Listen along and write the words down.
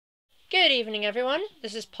Good evening, everyone.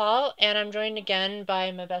 This is Paul, and I'm joined again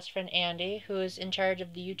by my best friend Andy, who is in charge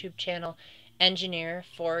of the YouTube channel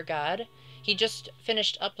engineer4God. He just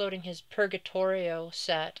finished uploading his Purgatorio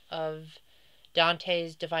set of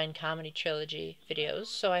Dante's Divine Comedy trilogy videos,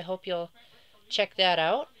 so I hope you'll check that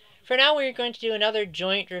out. For now, we're going to do another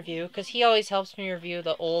joint review, because he always helps me review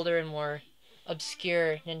the older and more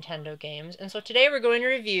obscure Nintendo games. And so today we're going to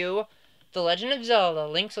review The Legend of Zelda: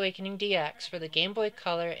 Link's Awakening DX for the Game Boy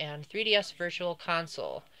Color and 3DS Virtual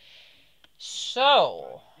Console.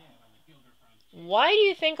 So, why do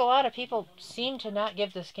you think a lot of people seem to not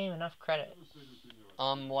give this game enough credit?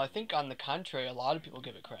 Well, I think on the contrary, a lot of people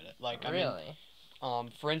give it credit. Really?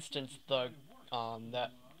 For instance,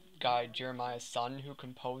 that guy Jeremiah's son who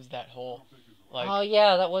composed that whole, Oh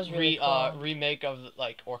yeah, that was really cool. remake of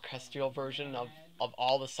orchestral version of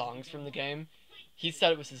all the songs from the game. He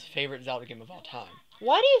said it was his favorite Zelda game of all time.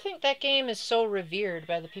 Why do you think that game is so revered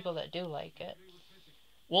by the people that do like it?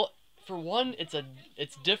 Well, for one,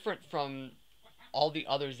 it's different from all the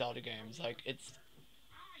other Zelda games. It's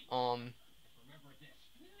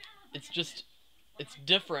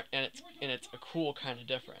different, and it's a cool kind of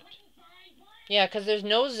different. Yeah, because there's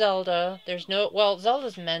no Zelda,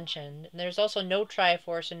 Zelda's mentioned, and there's also no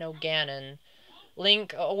Triforce and no Ganon.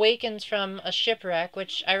 Link awakens from a shipwreck,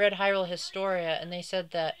 which I read Hyrule Historia, and they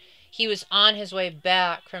said that he was on his way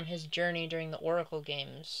back from his journey during the Oracle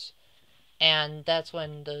games. And that's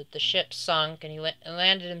when the ship sunk, and he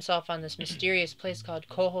landed himself on this mysterious place called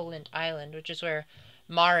Koholint Island, which is where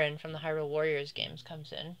Marin from the Hyrule Warriors games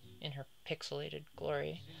comes in her pixelated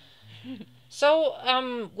glory. So,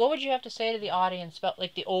 what would you have to say to the audience about,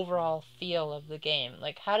 like, the overall feel of the game?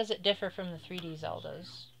 Like, how does it differ from the 3D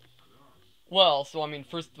Zeldas? Well, so I mean,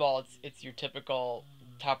 first of all, it's your typical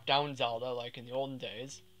top-down Zelda, like in the olden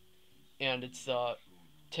days, and it's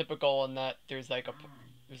typical in that there's like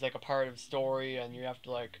a part of story, and you have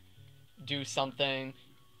to like do something,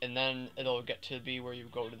 and then it'll get to be where you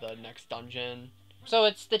go to the next dungeon. So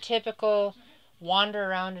it's the typical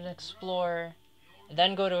wander around and explore,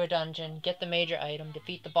 then go to a dungeon, get the major item,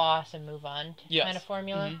 defeat the boss, and move on kind of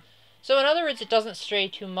formula. Mm-hmm. So in other words, it doesn't stray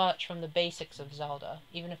too much from the basics of Zelda,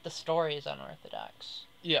 even if the story is unorthodox.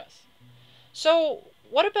 Yes. So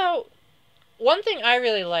what about... One thing I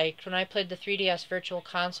really liked when I played the 3DS Virtual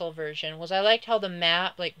Console version was I liked how the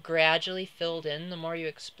map like gradually filled in the more you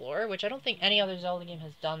explore, which I don't think any other Zelda game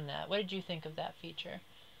has done that. What did you think of that feature?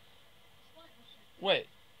 Wait,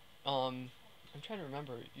 I'm trying to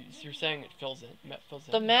remember. You're saying it fills in.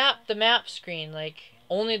 The map screen, like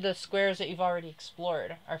only the squares that you've already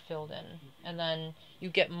explored are filled in, and then you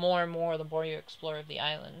get more and more the more you explore of the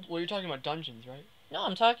island. Well, you're talking about dungeons, right? No,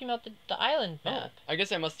 I'm talking about the island map. Oh, I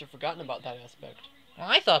guess I must have forgotten about that aspect. Well,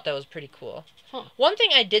 I thought that was pretty cool. Huh. One thing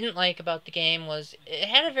I didn't like about the game was it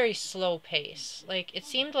had a very slow pace. Like, it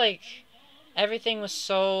seemed like everything was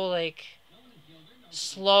so, like,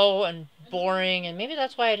 slow and boring, and maybe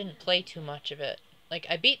that's why I didn't play too much of it. Like,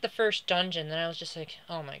 I beat the first dungeon, then I was just like,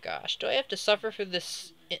 oh my gosh, do I have to suffer through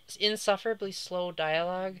this insufferably slow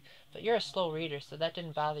dialogue? But you're a slow reader, so that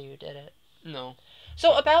didn't bother you, did it? No.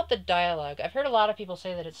 So, about the dialogue, I've heard a lot of people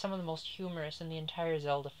say that it's some of the most humorous in the entire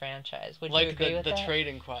Zelda franchise. Would you agree with that? The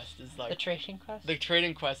trading quest is like... The trading quest? The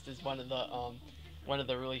trading quest is one of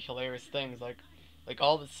the really hilarious things. Like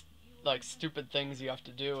all this, like, stupid things you have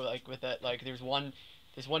to do, like, with it. Like, there's one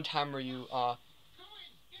time where you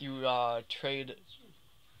trade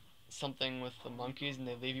something with the monkeys, and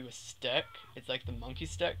they leave you a stick. It's like the monkey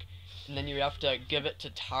stick. And then you have to give it to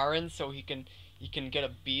Taran so he can get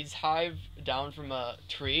a bee's hive down from a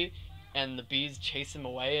tree, and the bees chase him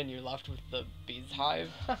away, and you're left with the bee's hive.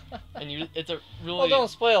 And it's a really... Well, don't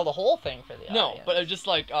spoil the whole thing for the audience. No, but it's just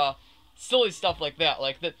like silly stuff like that.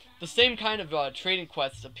 Like the same kind of trading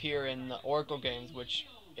quests appear in the Oracle games, which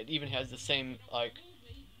it even has the same like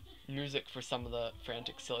music for some of the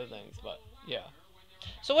frantic silly things. But yeah.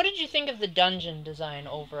 So what did you think of the dungeon design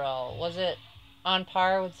overall? Was it on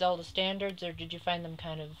par with Zelda standards, or did you find them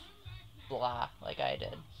kind of blah, like I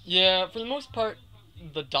did? Yeah, for the most part,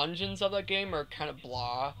 the dungeons of that game are kind of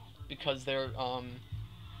blah, because they're,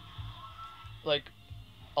 like,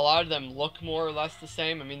 a lot of them look more or less the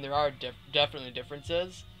same. I mean, there are definitely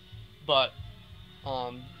differences, but,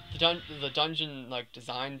 the dungeon, like,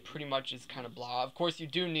 design pretty much is kind of blah. Of course, you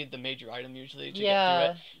do need the major item usually to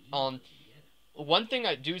get through it. One thing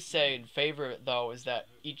I do say in favor of it, though, is that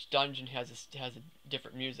each dungeon has a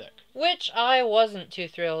different music. Which I wasn't too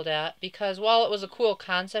thrilled at, because while it was a cool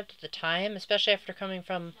concept at the time, especially after coming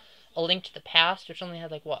from A Link to the Past, which only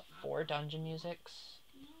had, like, what, 4 dungeon musics?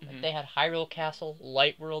 Mm-hmm. Like, they had Hyrule Castle,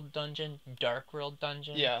 Light World Dungeon, Dark World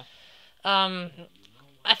Dungeon. Yeah.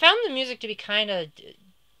 I found the music to be kind of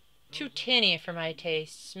too tinny for my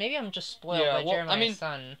tastes. Maybe I'm just spoiled Yeah, by well, I Jeremiah's mean,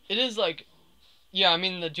 son. it is like, yeah, I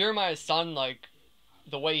mean, the Jeremiah's son, like,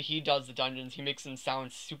 the way he does the dungeons, he makes them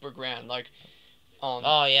sound super grand. Like,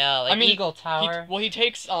 Oh yeah, I like mean, Eagle Tower. he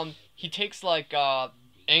takes like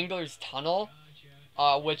Angler's Tunnel,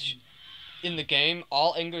 which in the game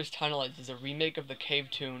all Angler's Tunnel is a remake of the cave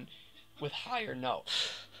tune with higher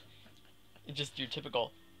notes. It's just your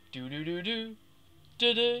typical do do do do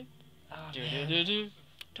do do Oh do do man, do do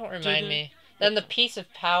don't do remind do. me. Then the Piece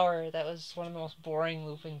of Power, that was one of the most boring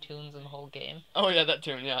looping tunes in the whole game. Oh yeah, that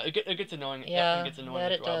tune. Yeah, it gets annoying. That one Yeah, gets annoying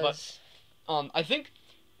that after it a while. But does. I think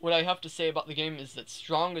what I have to say about the game is that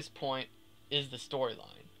strongest point is the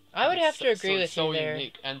storyline. I would have It's to agree it's with you so there.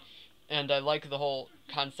 unique, and I like the whole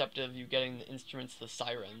concept of you getting the instruments, the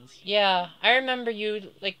sirens. Yeah, I remember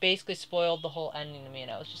you like basically spoiled the whole ending to me, and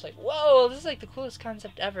I was just like, "Whoa, this is like the coolest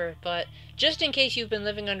concept ever." But just in case you've been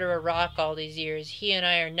living under a rock all these years, he and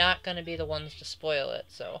I are not going to be the ones to spoil it.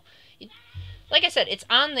 So, like I said, it's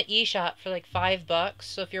on the eShop for like $5.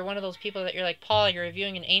 So if you're one of those people that you're like, Paul, you're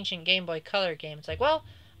reviewing an ancient Game Boy Color game, it's like, well,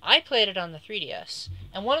 I played it on the 3DS.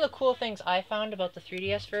 And one of the cool things I found about the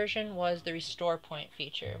 3DS version was the restore point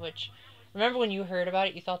feature, which, remember when you heard about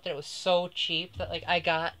it, you thought that it was so cheap that like I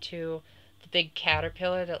got to the big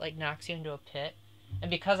caterpillar that like knocks you into a pit. And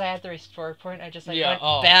because I had the restore point, I just like Yeah.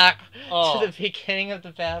 went back to Oh. the beginning of the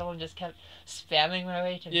battle and just kept spamming my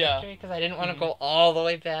way to Yeah. victory because I didn't want to go all the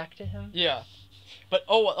way back to him. Yeah. But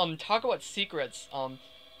talk about secrets.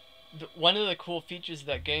 One of the cool features of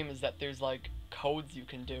that game is that there's like codes you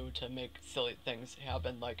can do to make silly things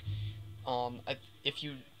happen. Like, if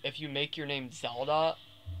you make your name Zelda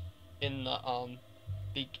in the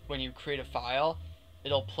when you create a file,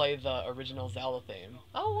 it'll play the original Zelda theme.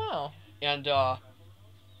 Oh wow. And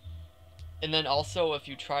and then also if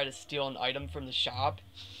you try to steal an item from the shop,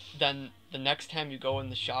 then the next time you go in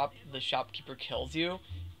the shopkeeper kills you,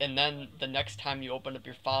 and then the next time you open up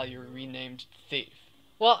your file, you're renamed Thief.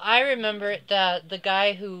 Well, I remember that the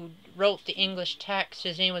guy who wrote the English text,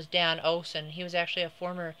 his name was Dan Osen. He was actually a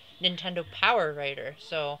former Nintendo Power writer,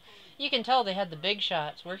 so you can tell they had the big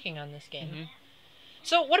shots working on this game. Mm-hmm.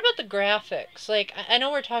 So, what about the graphics? Like, I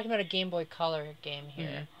know we're talking about a Game Boy Color game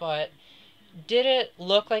here, but did it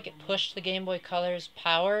look like it pushed the Game Boy Color's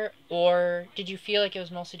power, or did you feel like it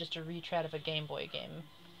was mostly just a retread of a Game Boy game?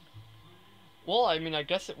 Well, I mean, I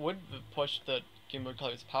guess it would push the Game Boy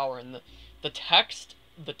Color's power, and the text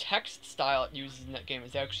style it uses in that game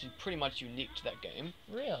is actually pretty much unique to that game.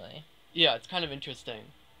 Really? Yeah, it's kind of interesting.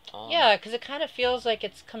 Yeah, because it kind of feels like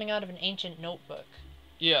it's coming out of an ancient notebook.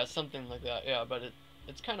 Yeah, something like that. Yeah, but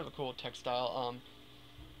it's kind of a cool text style.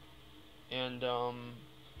 And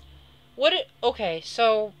Okay,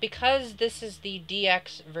 so because this is the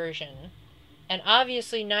DX version, and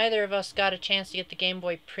obviously neither of us got a chance to get the Game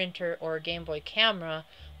Boy printer or Game Boy camera,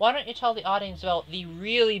 why don't you tell the audience about the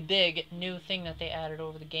really big new thing that they added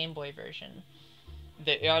over the Game Boy version?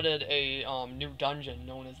 they added a new dungeon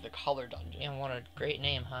known as the Color Dungeon. And what a great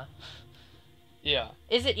name, huh? Yeah.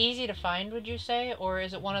 Is it easy to find, would you say? Or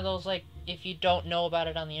is it one of those, like, if you don't know about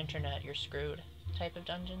it on the internet, you're screwed type of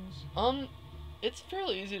dungeons? It's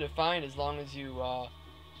fairly easy to find as long as you,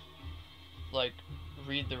 like,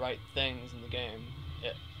 read the right things in the game.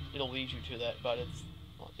 It'll lead you to that, but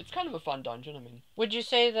it's kind of a fun dungeon, I mean. Would you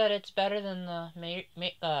say that it's better than the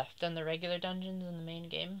than the regular dungeons in the main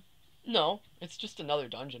game? No, it's just another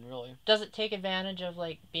dungeon, really. Does it take advantage of,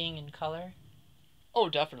 like, being in color? Oh,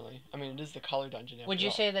 definitely. I mean, it is the Color Dungeon after Would you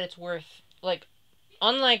all. say that it's worth, like,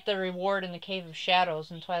 unlike the reward in the Cave of Shadows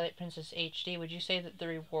in Twilight Princess HD, would you say that the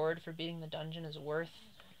reward for beating the dungeon is worth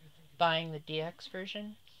buying the DX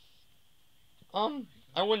version?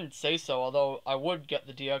 I wouldn't say so, although I would get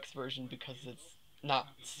the DX version because it's not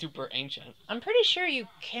super ancient. I'm pretty sure you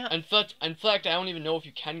can't. In fact, I don't even know if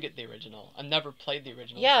you can get the original. I've never played the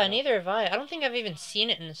original. Yeah, so neither have I. I don't think I've even seen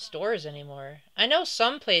it in the stores anymore. I know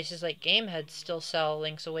some places like Gamehead still sell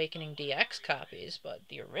Link's Awakening DX copies, but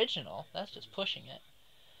the original, that's just pushing it.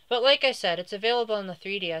 But like I said, it's available on the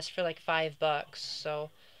 3DS for like $5,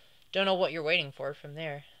 so don't know what you're waiting for from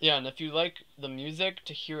there. Yeah, and if you like the music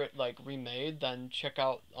to hear it like remade, then check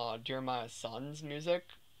out Jeremiah's son's music.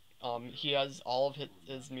 He has all of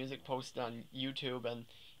his music posted on YouTube, and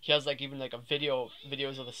he has like even like videos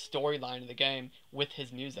of the storyline of the game with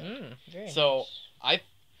his music. Very So nice.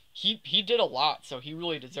 he did a lot, so he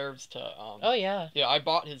really deserves to. Oh yeah. Yeah, I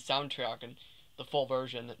bought his soundtrack and the full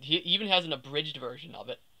version. He even has an abridged version of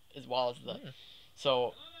it as well as the.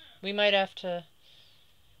 So we might have to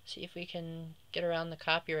see if we can get around the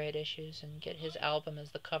copyright issues and get his album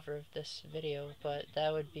as the cover of this video, but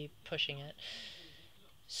that would be pushing it.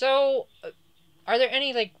 So, are there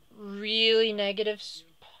any like really negative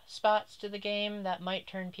spots to the game that might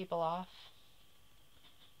turn people off?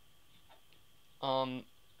 Um,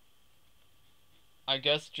 I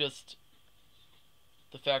guess just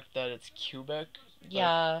the fact that it's cubic, like,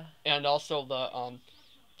 Yeah, and also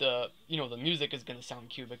the music is gonna sound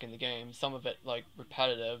cubic in the game. Some of it like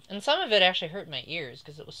repetitive. and some of it actually hurt my ears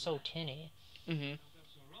because it was so tinny. Mhm.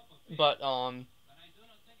 But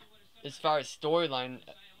as far as storyline,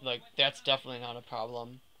 like that's definitely not a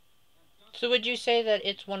problem. So, would you say that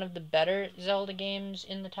it's one of the better Zelda games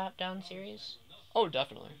in the top-down series? Oh,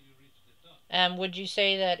 definitely. Would you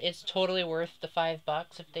say that it's totally worth the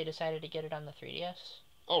 $5 if they decided to get it on the 3DS?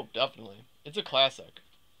 Oh, definitely. It's a classic.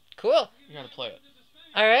 Cool. You gotta play it.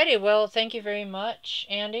 Alrighty, well, thank you very much,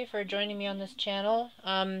 Andy, for joining me on this channel.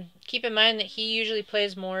 Keep in mind that he usually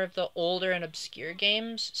plays more of the older and obscure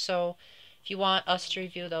games, so if you want us to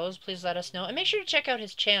review those, please let us know. And make sure to check out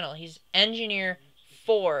his channel. He's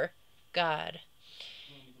engineer4God.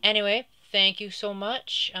 Anyway, thank you so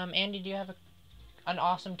much. Andy, do you have an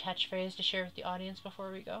awesome catchphrase to share with the audience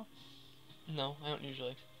before we go? No, I don't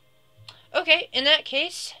usually. Okay, in that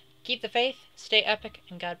case, keep the faith, stay epic,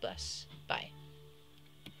 and God bless.